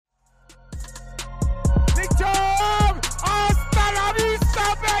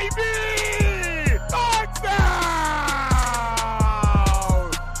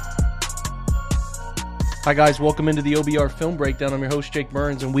Hi guys, welcome into the OBR Film Breakdown. I'm your host Jake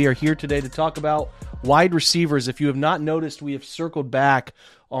Burns, and we are here today to talk about wide receivers. If you have not noticed, we have circled back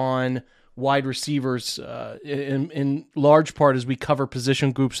on wide receivers in large part as we cover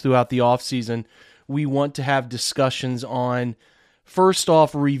position groups throughout the offseason. We want to have discussions on, first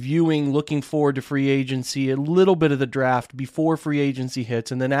off, reviewing, looking forward to free agency, a little bit of the draft before free agency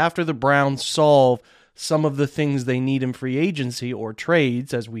hits, and then after the Browns solve some of the things they need in free agency or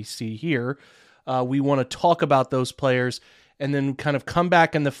trades, as we see here, we want to talk about those players and then kind of come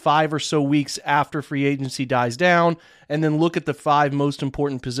back in the 5 or so weeks after free agency dies down and then look at the 5 most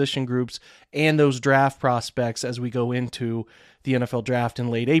important position groups and those draft prospects as we go into the NFL draft in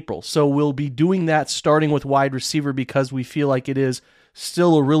late April. So we'll be doing that starting with wide receiver because we feel like it is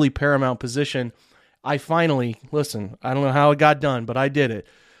still a really paramount position. I don't know how it got done, but I did it.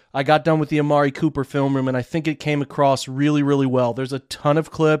 I got done with the Amari Cooper film room, and I think it came across really, really well. There's a ton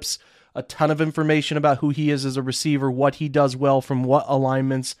of clips, a ton of information about who he is as a receiver, what he does well from what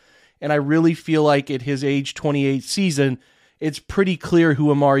alignments, and I really feel like at his age 28 season, it's pretty clear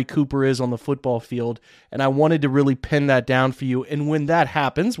who Amari Cooper is on the football field, and I wanted to really pin that down for you. And when that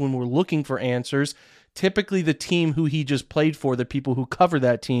happens, when we're looking for answers, typically the team who he just played for, the people who cover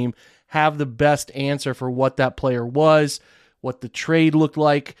that team, have the best answer for what that player was, what the trade looked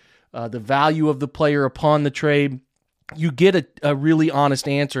like, the value of the player upon the trade. You get a really honest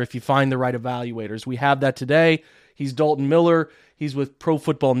answer if you find the right evaluators. We have that today. He's Dalton Miller. He's with Pro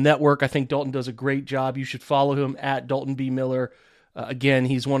Football Network. I think Dalton does a great job. You should follow him at Dalton B. Miller. Again,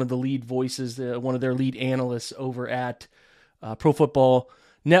 he's one of the lead voices, one of their lead analysts over at Pro Football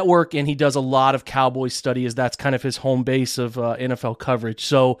Network, and he does a lot of Cowboys study as that's kind of his home base of NFL coverage.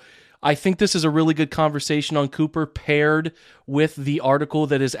 So I think this is a really good conversation on Cooper paired with the article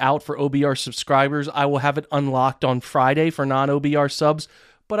that is out for OBR subscribers. I will have it unlocked on Friday for non-OBR subs,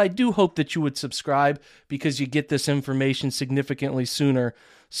 but I do hope that you would subscribe because you get this information significantly sooner.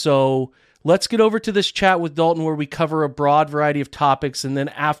 So let's get over to this chat with Dalton where we cover a broad variety of topics, and then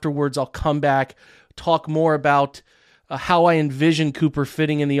afterwards I'll come back, talk more about how I envision Cooper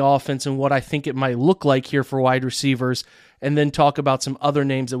fitting in the offense and what I think it might look like here for wide receivers, and then talk about some other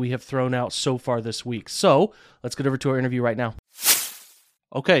names that we have thrown out so far this week. So let's get over to our interview right now.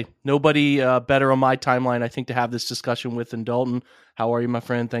 Okay, nobody better on my timeline, I think, to have this discussion with than Dalton. How are you, my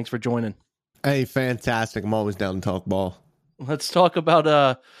friend? Thanks for joining. Hey, fantastic. I'm always down to talk ball. Let's talk about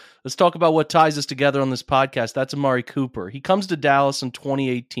what ties us together on this podcast. That's Amari Cooper. He comes to Dallas in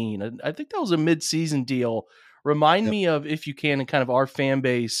 2018. I think that was a mid-season deal. Remind me of, if you can, in kind of our fan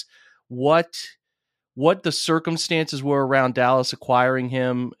base, what the circumstances were around Dallas acquiring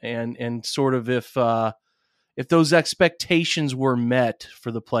him, and sort of if those expectations were met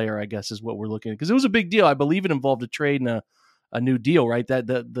for the player, I guess is what we're looking at. Because it was a big deal. I believe it involved a trade and a new deal, right?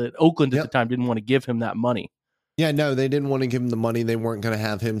 That Oakland at the time didn't want to give him that money. Yeah, no, they didn't want to give him the money. They weren't going to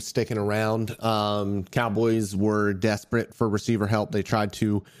have him sticking around. Cowboys were desperate for receiver help. They tried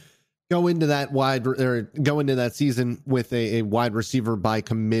to go into that season with a wide receiver by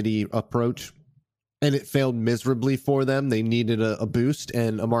committee approach, and it failed miserably for them. They needed a boost,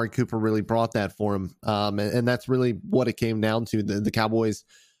 and Amari Cooper really brought that for him. And that's really what it came down to. The Cowboys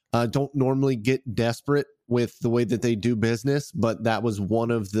don't normally get desperate with the way that they do business, but that was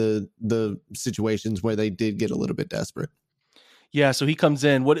one of the situations where they did get a little bit desperate. Yeah, so he comes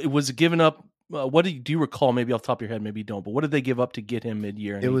in. What was it given up? What do you recall? Maybe off the top of your head, maybe you don't. But what did they give up to get him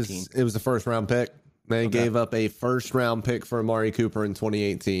mid-year? It was a first-round pick. They gave up a first-round pick for Amari Cooper in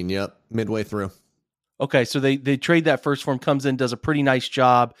 2018. Yep, midway through. Okay, so they trade that first for him, comes in, does a pretty nice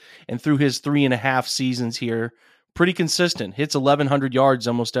job, and through his 3.5 seasons here, pretty consistent. Hits 1,100 yards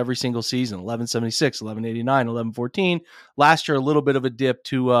almost every single season, 1,176, 1,189, 1,114. Last year, a little bit of a dip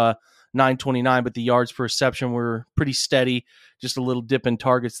to 929, but the yards per reception were pretty steady. Just a little dip in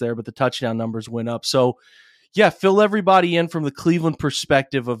targets there, but the touchdown numbers went up. So, yeah, fill everybody in from the Cleveland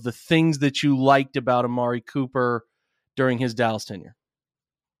perspective of the things that you liked about Amari Cooper during his Dallas tenure.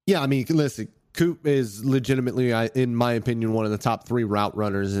 Yeah, I mean, listen, Coop is legitimately, in my opinion, one of the top 3 route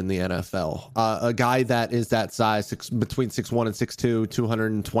runners in the NFL. A guy that is that size, between 6'1 and 6'2",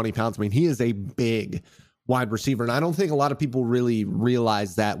 220 pounds. I mean, he is a big wide receiver, and I don't think a lot of people really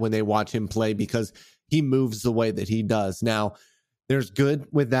realize that when they watch him play because he moves the way that he does. Now, there's good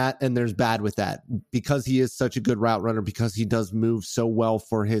with that and there's bad with that. Because he is such a good route runner, because he does move so well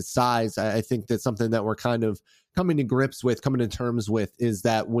for his size, I think that's something that we're kind of coming to terms with, is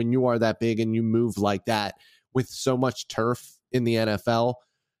that when you are that big and you move like that with so much turf in the NFL,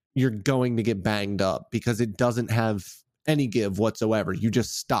 you're going to get banged up because it doesn't have any give whatsoever. You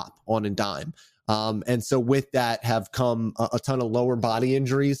just stop on a dime. And so with that have come a ton of lower body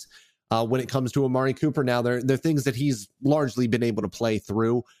injuries. When it comes to Amari Cooper, now they're things that he's largely been able to play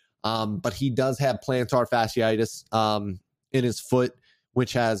through, but he does have plantar fasciitis in his foot,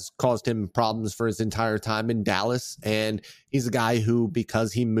 which has caused him problems for his entire time in Dallas. And he's a guy who,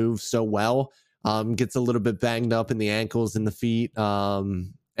 because he moves so well, gets a little bit banged up in the ankles and the feet.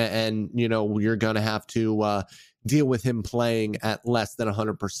 And you're going to have to deal with him playing at less than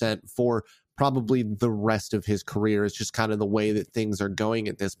 100% for probably the rest of his career. It's just kind of the way that things are going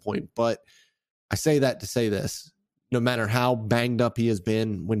at this point. But I say that to say this: no matter how banged up he has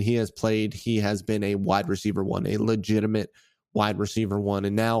been, when he has played, he has been a wide receiver one, a legitimate wide receiver one.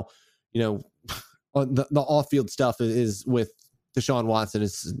 And now, the off-field stuff is with Deshaun Watson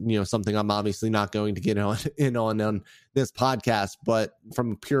is, something I'm obviously not going to get in on this podcast. But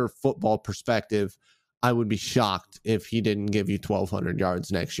from a pure football perspective, I would be shocked if he didn't give you 1,200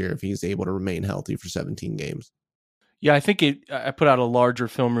 yards next year if he's able to remain healthy for 17 games. Yeah, I think I put out a larger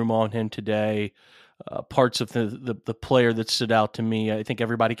film room on him today. Parts of the player that stood out to me. I think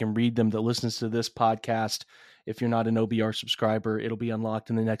everybody can read them that listens to this podcast. If you're not an OBR subscriber, it'll be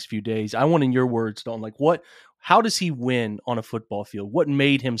unlocked in the next few days. I want, in your words, Dalton, how does he win on a football field? What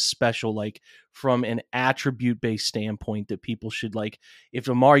made him special, from an attribute-based standpoint, that people should, if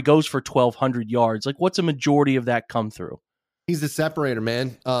Amari goes for 1,200 yards, what's a majority of that come through? He's a separator,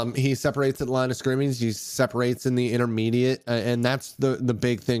 man. He separates at the line of scrimmage. He separates in the intermediate, and that's the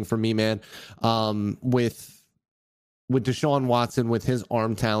big thing for me, man. With Deshaun Watson, with his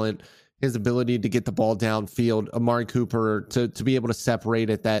arm talent, his ability to get the ball downfield, Amari Cooper to be able to separate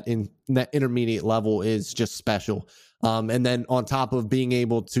at that intermediate level is just special. And then on top of being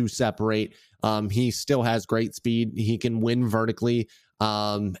able to separate, he still has great speed. He can win vertically.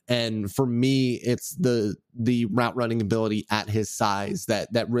 And for me, it's the route running ability at his size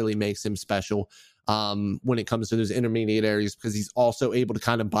that really makes him special when it comes to those intermediate areas, because he's also able to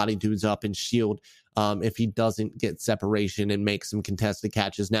kind of body dudes up and shield if he doesn't get separation and make some contested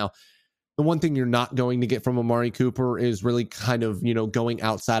catches. Now, the one thing you're not going to get from Amari Cooper is really kind of, going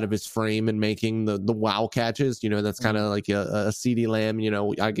outside of his frame and making the wow catches. That's kind of like a CeeDee Lamb.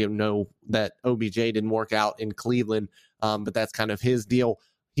 I know that OBJ didn't work out in Cleveland, but that's kind of his deal.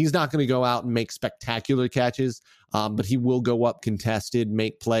 He's not going to go out and make spectacular catches, but he will go up contested,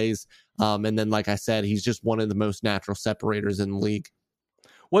 make plays. And then, like I said, he's just one of the most natural separators in the league.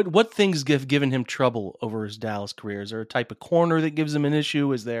 What things have given him trouble over his Dallas career? Is there a type of corner that gives him an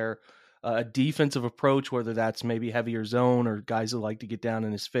issue? Is there a defensive approach, whether that's maybe heavier zone or guys that like to get down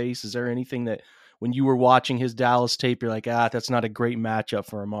in his face? Is there anything that when you were watching his Dallas tape, you're like, that's not a great matchup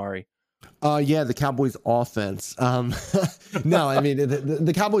for Amari? Yeah, the Cowboys offense. No, I mean,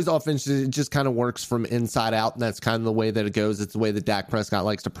 the Cowboys offense just kind of works from inside out, and that's kind of the way that it goes. It's the way that Dak Prescott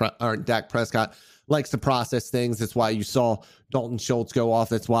likes to process things. That's why you saw Dalton Schultz go off.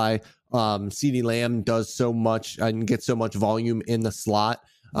 That's why CeeDee Lamb does so much and gets so much volume in the slot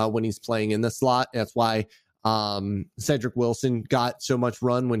when he's playing in the slot. That's why Cedric Wilson got so much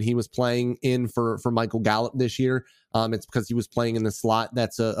run when he was playing in for Michael Gallup this year. It's because he was playing in the slot.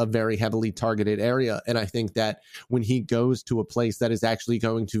 That's a very heavily targeted area. And I think that when he goes to a place that is actually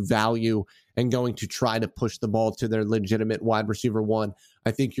going to value and going to try to push the ball to their legitimate wide receiver one,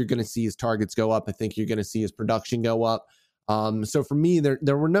 I think you're going to see his targets go up. I think you're going to see his production go up. So for me,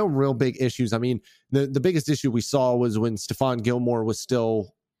 there were no real big issues. I mean, the biggest issue we saw was when Stephon Gilmore was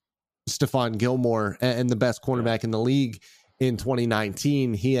still Stephon Gilmore and the best cornerback in the league in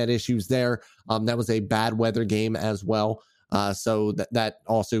 2019. He had issues there. That was a bad weather game as well. So that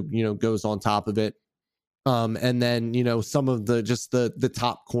also, goes on top of it. And then, some of the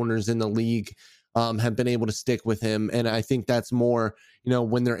top corners in the league have been able to stick with him. And I think that's more,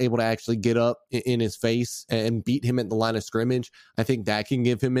 when they're able to actually get up in his face and beat him at the line of scrimmage. I think that can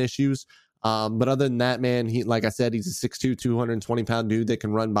give him issues. But other than that, man, like I said, he's a 6'2", 220-pound dude that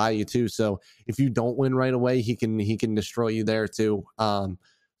can run by you too. So if you don't win right away, he can destroy you there too.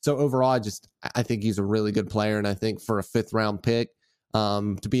 So overall, I think he's a really good player. And I think for a 5th round pick,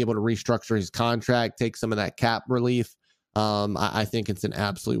 to be able to restructure his contract, take some of that cap relief, I think it's an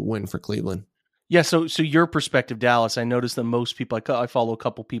absolute win for Cleveland. Yeah. So your perspective, Dallas, I noticed that most people, I follow a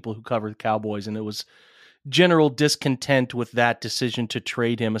couple people who cover the Cowboys, and it was general discontent with that decision to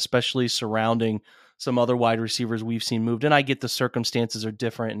trade him, especially surrounding some other wide receivers we've seen moved. And I get the circumstances are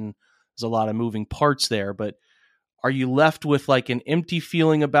different and there's a lot of moving parts there, but are you left with an empty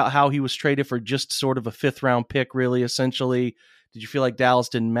feeling about how he was traded for just sort of a 5th round pick, really, essentially? Did you feel like Dallas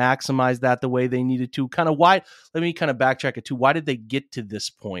didn't maximize that the way they needed to? Let me backtrack it too. Why did they get to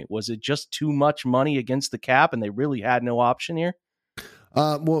this point? Was it just too much money against the cap and they really had no option here?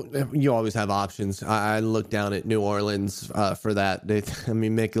 Well, you always have options. I look down at New Orleans for that.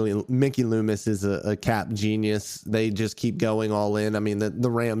 Mickey Loomis is a cap genius. They just keep going all in. I mean,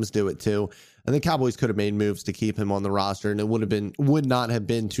 the Rams do it too. And the Cowboys could have made moves to keep him on the roster, and it would not have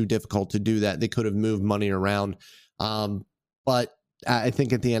been too difficult to do that. They could have moved money around. But I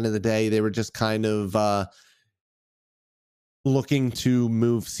think at the end of the day, they were just kind of looking to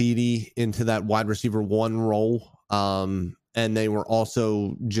move CeeDee into that wide receiver 1 role. And they were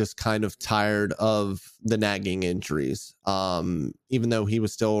also just kind of tired of the nagging injuries. Even though he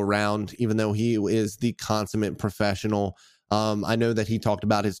was still around, even though he is the consummate professional, I know that he talked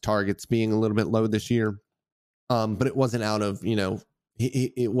about his targets being a little bit low this year, but it wasn't out of,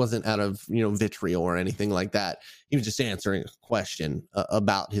 it wasn't out of, vitriol or anything like that. He was just answering a question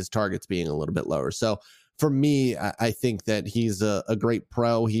about his targets being a little bit lower. So for me, I think that he's a great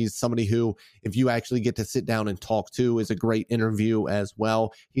pro. He's somebody who, if you actually get to sit down and talk to, is a great interview as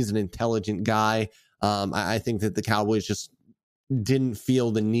well. He's an intelligent guy. I think that the Cowboys just didn't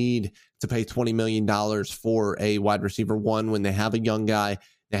feel the need to pay $20 million for a wide receiver 1 when they have a young guy.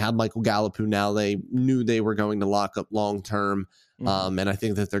 They have Michael Gallup, who now they knew they were going to lock up long term. And I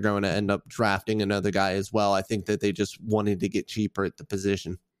think that they're going to end up drafting another guy as well. I think that they just wanted to get cheaper at the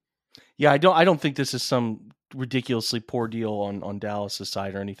position. Yeah, I don't think this is some ridiculously poor deal on Dallas's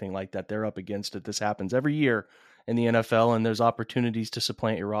side or anything like that. They're up against it. This happens every year in the NFL, and there's opportunities to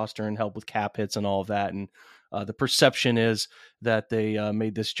supplant your roster and help with cap hits and all of that. And the perception is that they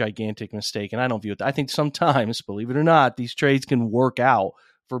made this gigantic mistake, and I don't view it. I think sometimes, believe it or not, these trades can work out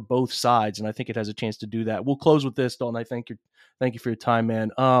for both sides, and I think it has a chance to do that. We'll close with this, Dalton. Thank you for your time, man.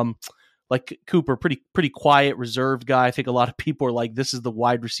 Like Cooper, pretty quiet, reserved guy. I think a lot of people are like, this is the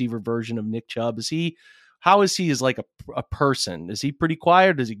wide receiver version of Nick Chubb. How is he as like a person? Is he pretty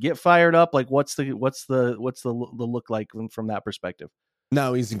quiet? Does he get fired up? Like what's the look like from that perspective?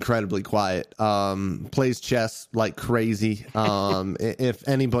 No, he's incredibly quiet. Plays chess like crazy. If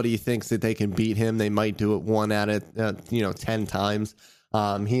anybody thinks that they can beat him, they might do it 1 out of 10 times.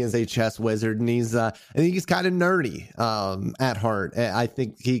 He is a chess wizard, and I think he's kind of nerdy at heart. I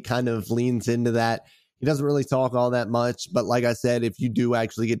think he kind of leans into that. He doesn't really talk all that much, but like I said, if you do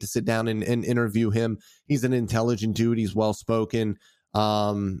actually get to sit down and interview him, he's an intelligent dude. He's well-spoken.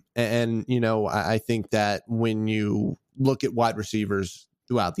 I think that when you look at wide receivers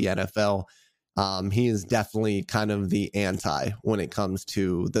throughout the NFL, he is definitely kind of the anti when it comes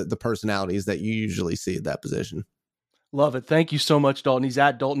to the personalities that you usually see at that position. Love it. Thank you so much, Dalton. He's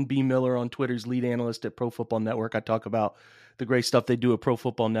at Dalton B. Miller on Twitter's lead analyst at Pro Football Network. I talk about the great stuff they do at Pro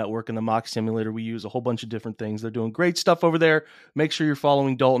Football Network and the mock simulator. We use a whole bunch of different things. They're doing great stuff over there. Make sure you're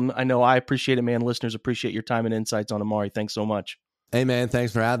following Dalton. I know I appreciate it, man. Listeners appreciate your time and insights on Amari. Thanks so much. Hey, man.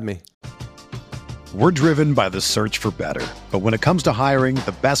 Thanks for having me. We're driven by the search for better. But when it comes to hiring,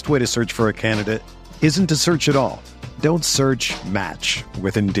 the best way to search for a candidate isn't to search at all. Don't search, match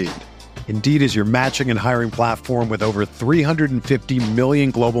with Indeed. Indeed is your matching and hiring platform with over 350 million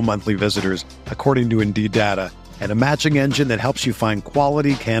global monthly visitors, according to Indeed data, and a matching engine that helps you find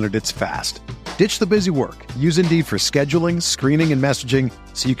quality candidates fast. Ditch the busy work. Use Indeed for scheduling, screening, and messaging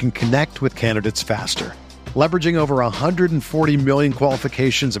so you can connect with candidates faster. Leveraging over 140 million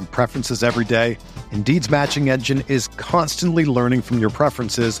qualifications and preferences every day, Indeed's matching engine is constantly learning from your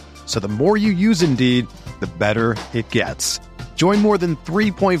preferences, so the more you use Indeed, the better it gets. Join more than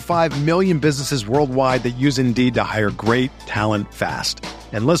 3.5 million businesses worldwide that use Indeed to hire great talent fast.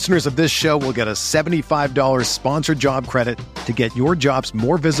 And listeners of this show will get a $75 sponsored job credit to get your jobs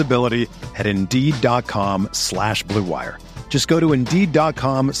more visibility at Indeed.com/Blue Wire. Just go to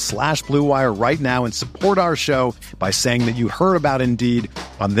Indeed.com/Blue Wire right now and support our show by saying that you heard about Indeed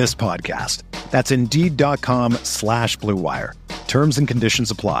on this podcast. That's Indeed.com/Blue Wire. Terms and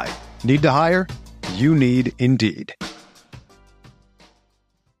conditions apply. Need to hire? You need Indeed.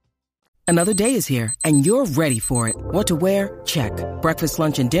 Another day is here, and you're ready for it. What to wear? Check. Breakfast,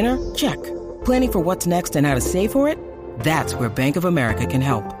 lunch, and dinner? Check. Planning for what's next and how to save for it? That's where Bank of America can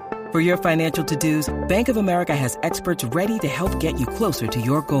help. For your financial to-dos, Bank of America has experts ready to help get you closer to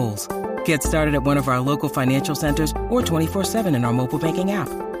your goals. Get started at one of our local financial centers or 24/7 in our mobile banking app.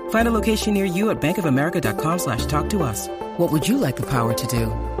 Find a location near you at bankofamerica.com/talktous. What would you like the power to do?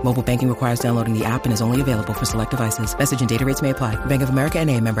 Mobile banking requires downloading the app and is only available for select devices. Message and data rates may apply. Bank of America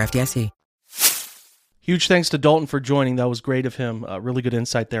N.A., member FDIC. Huge thanks to Dalton for joining. That was great of him. Really good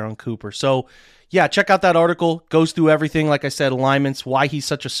insight there on Cooper. So, yeah, check out that article. Goes through everything, like I said, alignments, why he's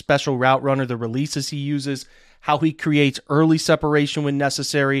such a special route runner, the releases he uses, how he creates early separation when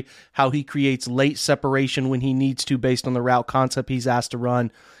necessary, how he creates late separation when he needs to based on the route concept he's asked to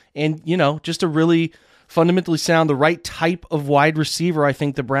run. And, just a really fundamentally sound, the right type of wide receiver I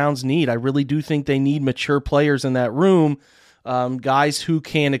think the Browns need. I really do think they need mature players in that room, guys who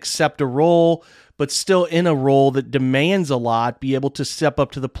can accept a role, but still in a role that demands a lot, be able to step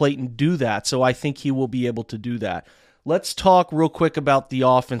up to the plate and do that. So I think he will be able to do that. Let's talk real quick about the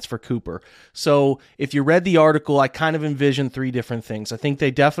offense for Cooper. So if you read the article, I kind of envisioned 3 different things. I think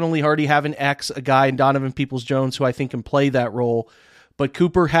they definitely already have an X, a guy in Donovan Peoples-Jones who I think can play that role. But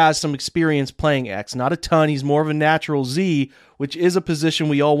Cooper has some experience playing X. Not a ton. He's more of a natural Z, which is a position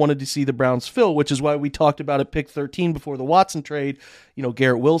we all wanted to see the Browns fill, which is why we talked about at pick 13 before the Watson trade. You know,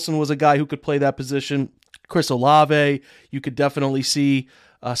 Garrett Wilson was a guy who could play that position. Chris Olave, you could definitely see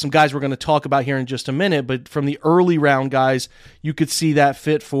some guys we're going to talk about here in just a minute, but from the early round guys, you could see that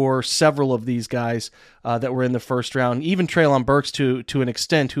fit for several of these guys that were in the first round. Even Treylon Burks, to an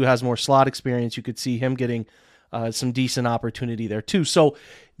extent, who has more slot experience, you could see him getting some decent opportunity there too. So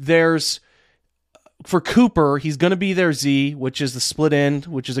for Cooper, he's going to be their Z, which is the split end,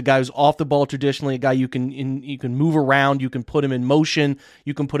 which is a guy who's off the ball traditionally, a guy you can move around, you can put him in motion,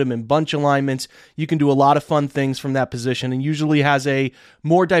 you can put him in bunch alignments, you can do a lot of fun things from that position, and usually has a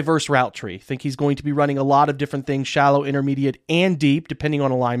more diverse route tree. I think he's going to be running a lot of different things, shallow, intermediate, and deep, depending on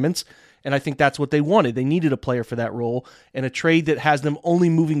alignments. And I think that's what they wanted. They needed a player for that role. And a trade that has them only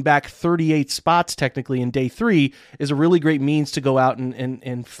moving back 38 spots technically in day 3 is a really great means to go out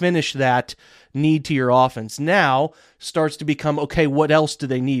and finish that need to your offense. Now starts to become, okay, what else do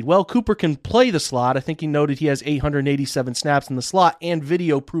they need? Well, Cooper can play the slot. I think he noted he has 887 snaps in the slot and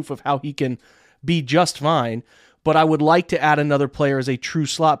video proof of how he can be just fine. But I would like to add another player as a true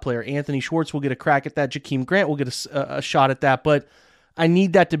slot player. Anthony Schwartz will get a crack at that. Jakeem Grant will get a shot at that. But I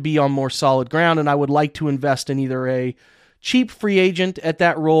need that to be on more solid ground, and I would like to invest in either a cheap free agent at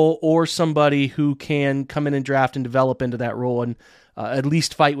that role or somebody who can come in and draft and develop into that role and at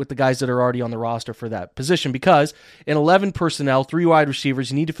least fight with the guys that are already on the roster for that position. Because in 11 personnel, 3 wide receivers,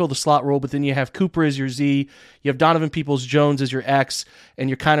 you need to fill the slot role, but then you have Cooper as your Z, you have Donovan Peoples-Jones as your X, and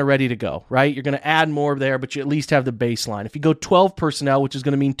you're kind of ready to go, right? You're going to add more there, but you at least have the baseline. If you go 12 personnel, which is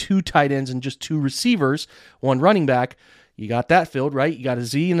going to mean 2 tight ends and just 2 receivers, 1 running back, you got that filled, right? You got a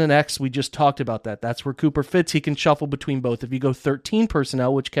Z and an X. We just talked about that. That's where Cooper fits. He can shuffle between both. If you go 13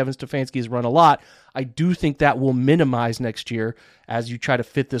 personnel, which Kevin Stefanski has run a lot, I do think that will minimize next year as you try to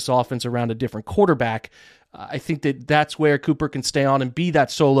fit this offense around a different quarterback. I think that's where Cooper can stay on and be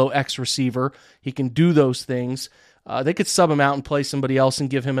that solo X receiver. He can do those things. They could sub him out and play somebody else and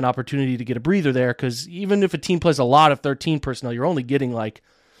give him an opportunity to get a breather there, because even if a team plays a lot of 13 personnel, you're only getting like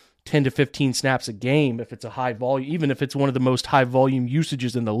 10 to 15 snaps a game if it's a high volume. Even if it's one of the most high volume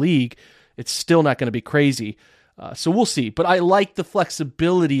usages in the league, it's still not going to be crazy. So we'll see. But I like the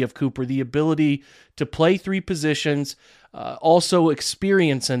flexibility of Cooper, the ability to play 3 positions, also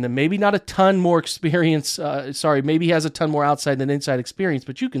experience in them. Maybe not a ton more experience. Maybe he has a ton more outside than inside experience,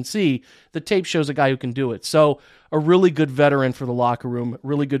 but you can see the tape shows a guy who can do it. So a really good veteran for the locker room,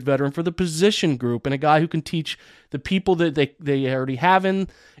 really good veteran for the position group, and a guy who can teach the people that they already have in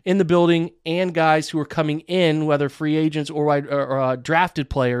the building and guys who are coming in, whether free agents or drafted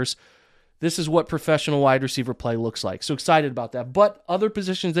players. This is what professional wide receiver play looks like. So excited about that. But other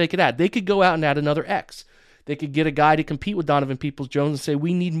positions they could add. They could go out and add another X. They could get a guy to compete with Donovan Peoples-Jones and say,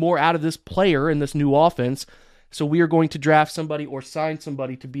 we need more out of this player in this new offense, so we are going to draft somebody or sign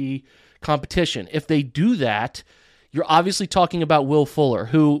somebody to be competition. If they do that, you're obviously talking about Will Fuller,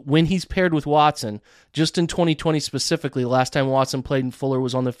 who, when he's paired with Watson, just in 2020 specifically, the last time Watson played and Fuller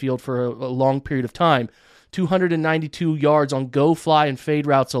was on the field for a long period of time, 292 yards on go, fly, and fade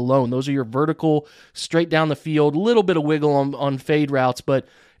routes alone. Those are your vertical, straight down the field, a little bit of wiggle on fade routes, but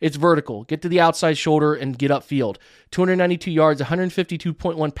it's vertical. Get to the outside shoulder and get upfield. 292 yards,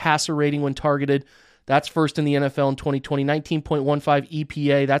 152.1 passer rating when targeted. That's first in the NFL in 2020. 19.15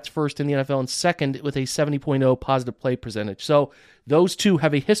 EPA. That's first in the NFL and second with a 70.0 positive play percentage. So those two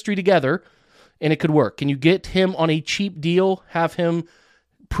have a history together, and it could work. Can you get him on a cheap deal, have him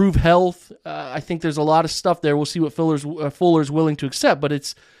prove health? I think there's a lot of stuff there. We'll see what Fuller's willing to accept, but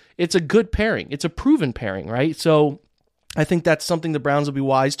it's a good pairing. It's a proven pairing, right? So I think that's something the Browns will be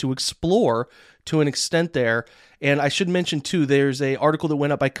wise to explore to an extent there. And I should mention, too, there's an article that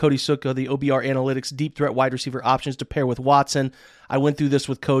went up by Cody Sutka, the OBR Analytics Deep Threat Wide Receiver Options to pair with Watson. I went through this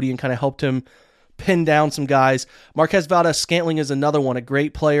with Cody and kind of helped him pin down some guys. Marquez Valdes-Scantling is another one, a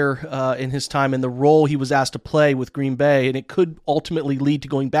great player in his time in the role he was asked to play with Green Bay, and it could ultimately lead to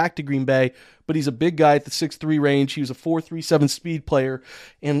going back to Green Bay, but he's a big guy at the 6'3" range. He was a 4.37 speed player,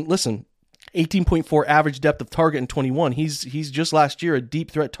 and listen, 18.4 average depth of target in 21. He's just last year a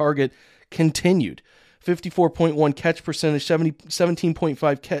deep threat target continued. 54.1 catch percentage,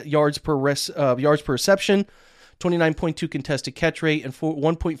 17.5 yards per reception, 29.2 contested catch rate, and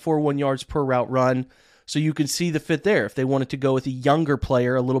 1.41 yards per route run. So you can see the fit there if they wanted to go with a younger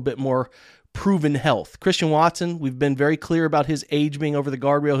player, a little bit more proven health. Christian Watson, we've been very clear about his age being over the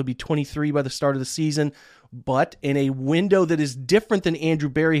guardrail. He'll be 23 by the start of the season, but in a window that is different than Andrew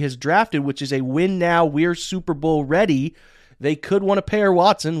Berry has drafted, which is a win now, we're Super Bowl ready, they could want to pair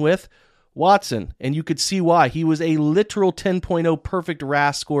Watson with Watson, and you could see why. He was a literal 10.0 perfect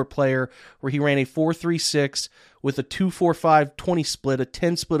RAS score player where he ran a 4.36 with a 2.45 20 split, a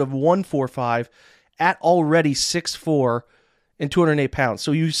 10 split of 1.45 at already 6'4" and 208 pounds.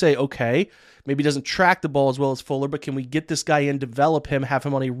 So you say, okay, maybe he doesn't track the ball as well as Fuller, but can we get this guy in, develop him, have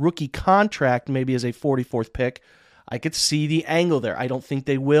him on a rookie contract, maybe as a 44th pick? I could see the angle there. I don't think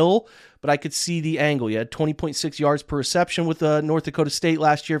they will, but I could see the angle. You had 20.6 yards per reception with North Dakota State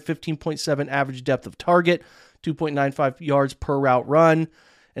last year, 15.7 average depth of target, 2.95 yards per route run,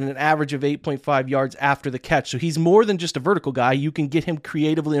 and an average of 8.5 yards after the catch. So he's more than just a vertical guy. You can get him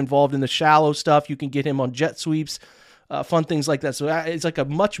creatively involved in the shallow stuff. You can get him on jet sweeps, fun things like that. So it's like a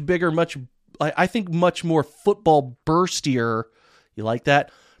much bigger, I think much more football burstier. You like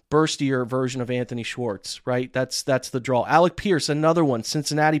that? Burstier version of Anthony Schwartz, right? That's the draw. Alec Pierce, another one,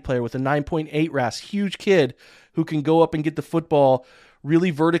 Cincinnati player with a 9.8 RAS, huge kid who can go up and get the football,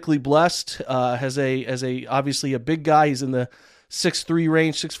 really vertically blessed, as a obviously a big guy. He's in the 6'3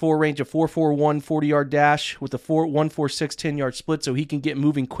 range, 6'4 range, a 4.41 40-yard dash with a 1.46 10-yard split, so he can get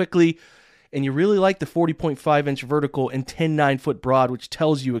moving quickly. And you really like the 40.5-inch vertical and 10.9 foot broad, which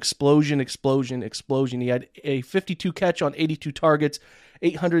tells you explosion. He had a 52 catch on 82 targets,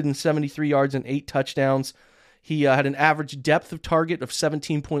 873 yards and 8 touchdowns. He had an average depth of target of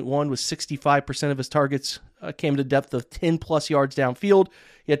 17.1, with 65% of his targets came to depth of 10-plus yards downfield.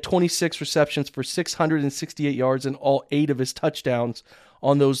 He had 26 receptions for 668 yards and all 8 of his touchdowns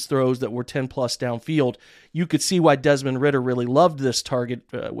on those throws that were 10-plus downfield. You could see why Desmond Ridder really loved this target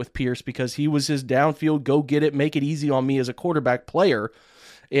with Pierce, because he was his downfield, go get it, make it easy on me as a quarterback player.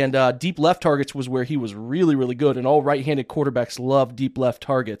 And deep left targets was where he was really, really good, and all right-handed quarterbacks love deep left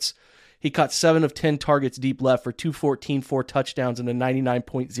targets. He caught 7 of 10 targets deep left for 214, 4 touchdowns, and a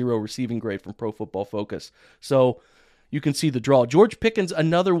 99.0 receiving grade from Pro Football Focus. So you can see the draw. George Pickens,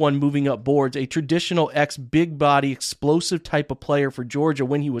 another one moving up boards, a traditional big body, explosive type of player for Georgia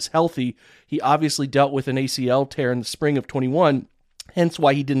when he was healthy. He obviously dealt with an ACL tear in the spring of 21, hence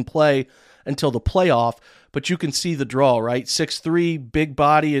why he didn't play until the playoff. But you can see the draw, right? 6'3", big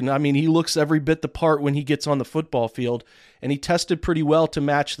body, and I mean, he looks every bit the part when he gets on the football field, and he tested pretty well to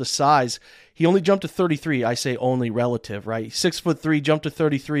match the size. He only jumped to 33. I say only relative, right? 6'3", jumped to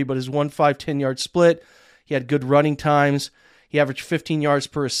 33, but his 1.5 10-yard split. He had good running times. He averaged 15 yards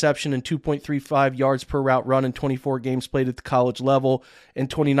per reception and 2.35 yards per route run in 24 games played at the college level. In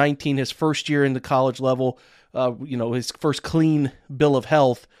 2019, his first year in the college level, his first clean bill of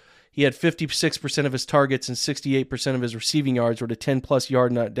health, he had 56% of his targets and 68% of his receiving yards were to 10-plus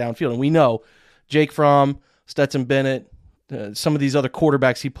yard downfield. And we know Jake Fromm, Stetson Bennett, some of these other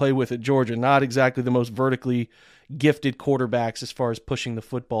quarterbacks he played with at Georgia, not exactly the most vertically gifted quarterbacks as far as pushing the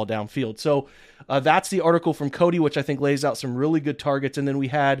football downfield. So that's the article from Cody, which I think lays out some really good targets. And then we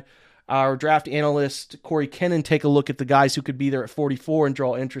had our draft analyst, Corey Kennan, take a look at the guys who could be there at 44 and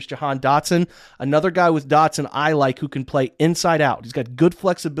draw interest. Jahan Dotson, another guy with Dotson I like, who can play inside out. He's got good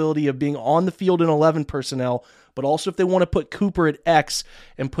flexibility of being on the field in 11 personnel, but also if they want to put Cooper at X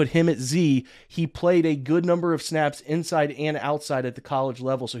and put him at Z, he played a good number of snaps inside and outside at the college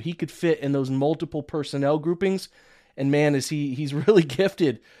level, so he could fit in those multiple personnel groupings. And man, he's really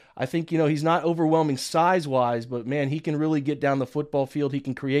gifted. I think, he's not overwhelming size-wise, but man, he can really get down the football field. He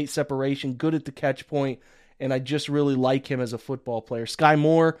can create separation, good at the catch point, and I just really like him as a football player. Sky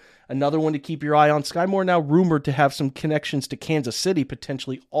Moore, another one to keep your eye on. Sky Moore now rumored to have some connections to Kansas City,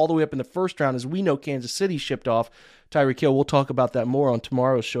 potentially all the way up in the first round. As we know, Kansas City shipped off Tyreek Hill. We'll talk about that more on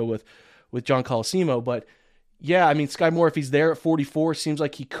tomorrow's show with John Colosimo. But yeah, I mean, Sky Moore, if he's there at 44, seems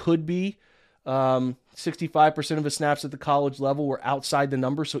like he could be. 65% of his snaps at the college level were outside the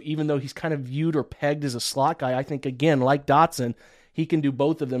number. So even though he's kind of viewed or pegged as a slot guy, I think, again, like Dotson, he can do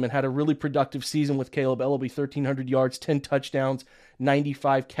both of them, and had a really productive season with Caleb Ellaby, 1,300 yards, 10 touchdowns,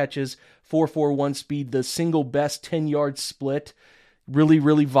 95 catches, 4.41 speed, the single best 10-yard split. Really,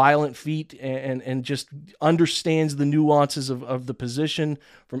 really violent feet, and just understands the nuances of the position.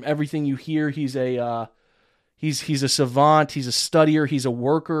 From everything you hear, he's a savant, he's a studier, he's a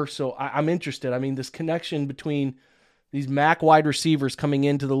worker. So I'm interested. I mean, this connection between these MAC wide receivers coming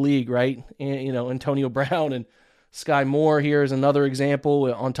into the league, right? And, Antonio Brown and Sky Moore here is another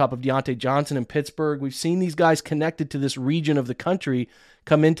example on top of Deontay Johnson in Pittsburgh. We've seen these guys connected to this region of the country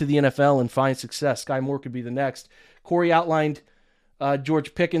come into the NFL and find success. Sky Moore could be the next. Corey outlined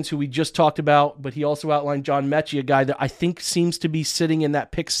George Pickens, who we just talked about, but he also outlined John Mechie, a guy that I think seems to be sitting in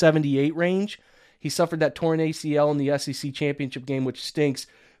that pick 78 range. He suffered that torn ACL in the SEC championship game, which stinks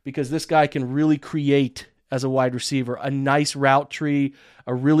because this guy can really create as a wide receiver, a nice route tree,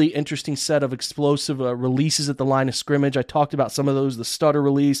 a really interesting set of explosive releases at the line of scrimmage. I talked about some of those, the stutter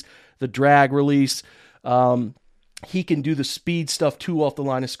release, the drag release. He can do the speed stuff too off the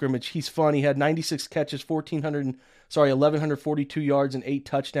line of scrimmage. He's fun. He had 96 catches, 1,142 yards and 8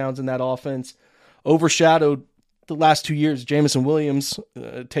 touchdowns in that offense. Overshadowed the last 2 years. Jameson Williams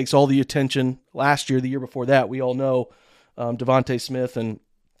takes all the attention. Last year, the year before that, we all know Devontae Smith and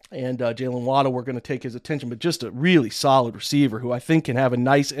Jalen Waddle were going to take his attention, but just a really solid receiver who I think can have a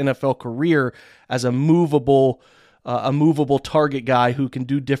nice NFL career as a movable target guy who can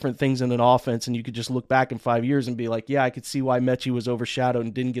do different things in an offense. And you could just look back in 5 years and be like, yeah, I could see why Mechie was overshadowed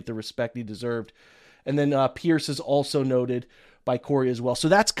and didn't get the respect he deserved. And then Pierce is also noted by Corey as well. So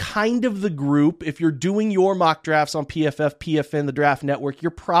that's kind of the group. If you're doing your mock drafts on PFF, PFN, the Draft Network,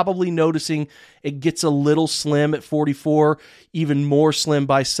 you're probably noticing it gets a little slim at 44, even more slim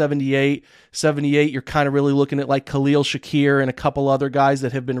by 78. 78, you're kind of really looking at like Khalil Shakir and a couple other guys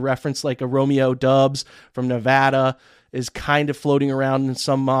that have been referenced, like a Romeo Doubs from Nevada is kind of floating around in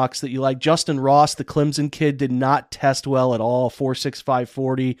some mocks that you like. Justin Ross, the Clemson kid, did not test well at all, 4.65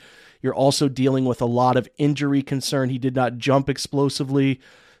 40. You're also dealing with a lot of injury concern. He did not jump explosively.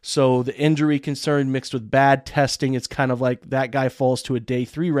 So the injury concern mixed with bad testing, it's kind of like that guy falls to a day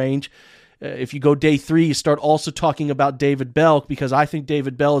 3 range. If you go day 3, you start also talking about David Bell, because I think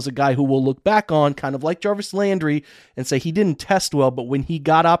David Bell is a guy who will look back on kind of like Jarvis Landry and say he didn't test well, but when he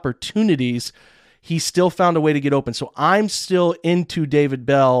got opportunities, he still found a way to get open. So I'm still into David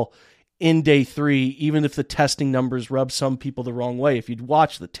Bell in day 3, even if the testing numbers rub some people the wrong way. If you'd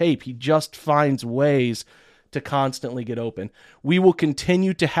watch the tape, he just finds ways to constantly get open. We will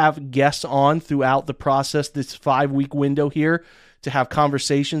continue to have guests on throughout the process, this 5-week window here, to have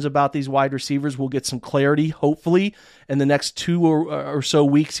conversations about these wide receivers. We'll get some clarity, hopefully, in the next 2 or so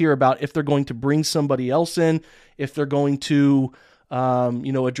weeks here about if they're going to bring somebody else in, if they're going to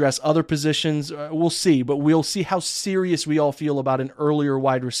address other positions. We'll see, but we'll see how serious we all feel about an earlier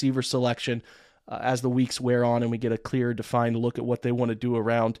wide receiver selection as the weeks wear on and we get a clear, defined look at what they want to do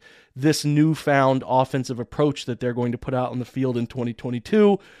around this newfound offensive approach that they're going to put out on the field in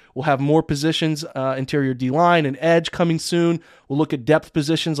 2022. We'll have more positions, interior D-line and edge coming soon. We'll look at depth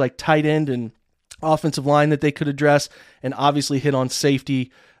positions like tight end and offensive line that they could address, and obviously hit on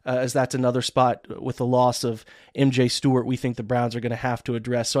safety, as that's another spot with the loss of MJ Stewart we think the Browns are going to have to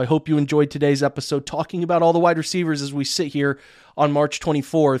address. So I hope you enjoyed today's episode talking about all the wide receivers as we sit here on March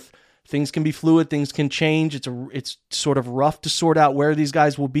 24th. Things can be fluid, things can change. It's sort of rough to sort out where these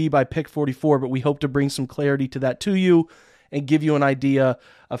guys will be by pick 44, but we hope to bring some clarity to that to you and give you an idea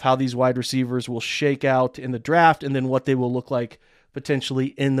of how these wide receivers will shake out in the draft and then what they will look like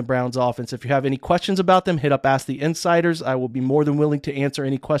potentially in the Browns offense. If you have any questions about them, hit up Ask the Insiders. I will be more than willing to answer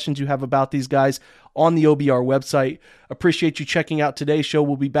any questions you have about these guys on the OBR website. Appreciate you checking out today's show.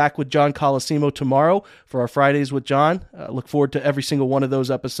 We'll be back with John Colosimo tomorrow for our Fridays with John. Look forward to every single one of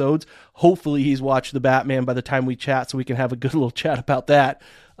those episodes. Hopefully he's watched The Batman by the time we chat so we can have a good little chat about that.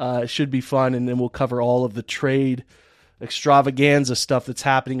 It should be fun, and then we'll cover all of the trade extravaganza stuff that's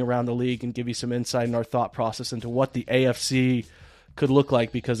happening around the league and give you some insight in our thought process into what the AFC could look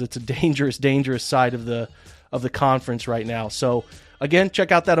like, because it's a dangerous side of the conference right now. So again,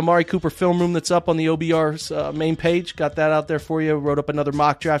 check out that Amari Cooper film room that's up on the OBR's main page. Got that out there for you. Wrote up another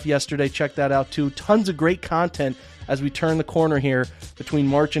mock draft yesterday. Check that out too. Tons of great content as we turn the corner here between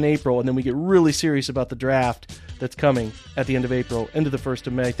March and April, and then we get really serious about the draft that's coming at the end of April into the 1st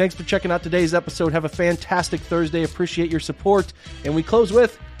of May. Thanks for checking out today's episode. Have a fantastic Thursday. Appreciate your support. And we close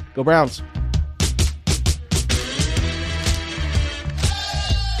with Go Browns.